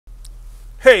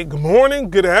Hey, good morning,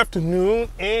 good afternoon,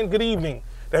 and good evening.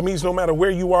 That means no matter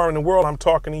where you are in the world, I'm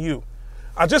talking to you.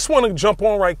 I just want to jump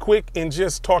on right quick and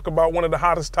just talk about one of the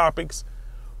hottest topics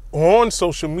on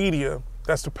social media.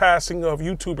 That's the passing of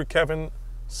YouTuber Kevin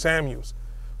Samuels,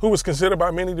 who was considered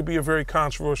by many to be a very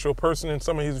controversial person in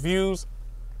some of his views.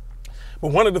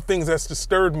 But one of the things that's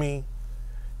disturbed me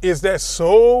is that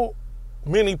so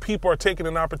many people are taking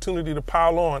an opportunity to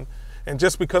pile on, and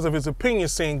just because of his opinion,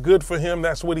 saying good for him,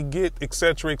 that's what he get,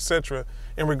 etc.,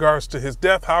 in regards to his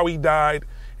death, how he died,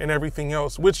 and everything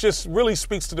else, which just really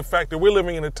speaks to the fact that we're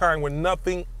living in a time where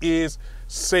nothing is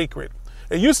sacred.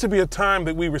 It used to be a time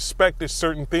that we respected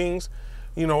certain things.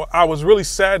 You know, I was really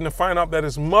saddened to find out that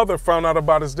his mother found out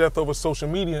about his death over social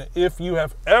media. If you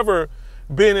have ever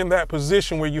been in that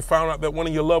position where you found out that one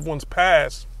of your loved ones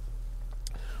passed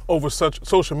over such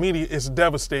social media, is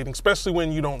devastating, especially when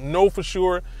you don't know for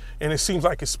sure and it seems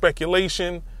like it's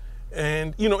speculation,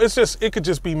 and you know, it could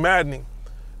just be maddening.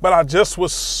 But I just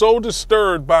was so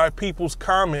disturbed by people's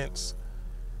comments,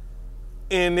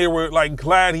 and they were like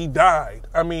glad he died.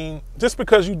 I mean, just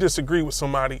because you disagree with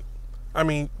somebody, I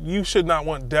mean, you should not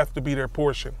want death to be their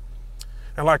portion.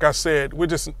 And like I said, we're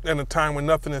just in a time when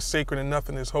nothing is sacred and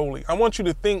nothing is holy. I want you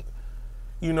to think,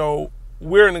 you know,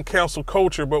 we're in a cancel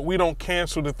culture, but we don't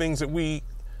cancel the things that we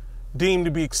deem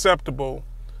to be acceptable.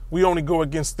 We only go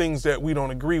against things that we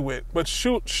don't agree with. But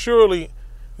surely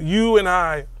you and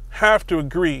I have to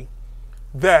agree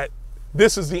that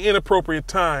this is the inappropriate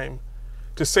time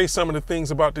to say some of the things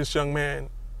about this young man,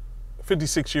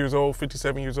 56 years old,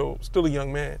 57 years old, still a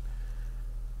young man,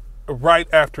 right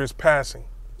after his passing.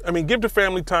 I mean, give the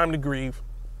family time to grieve.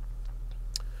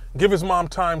 Give his mom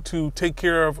time to take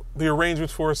care of the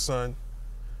arrangements for his son.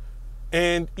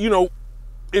 And, you know,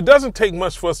 it doesn't take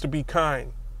much for us to be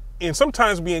kind. And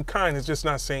sometimes being kind is just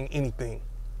not saying anything.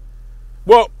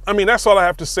 Well, I mean, that's all I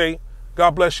have to say.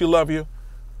 God bless you. Love you.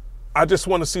 I just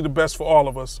want to see the best for all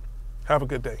of us. Have a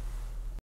good day.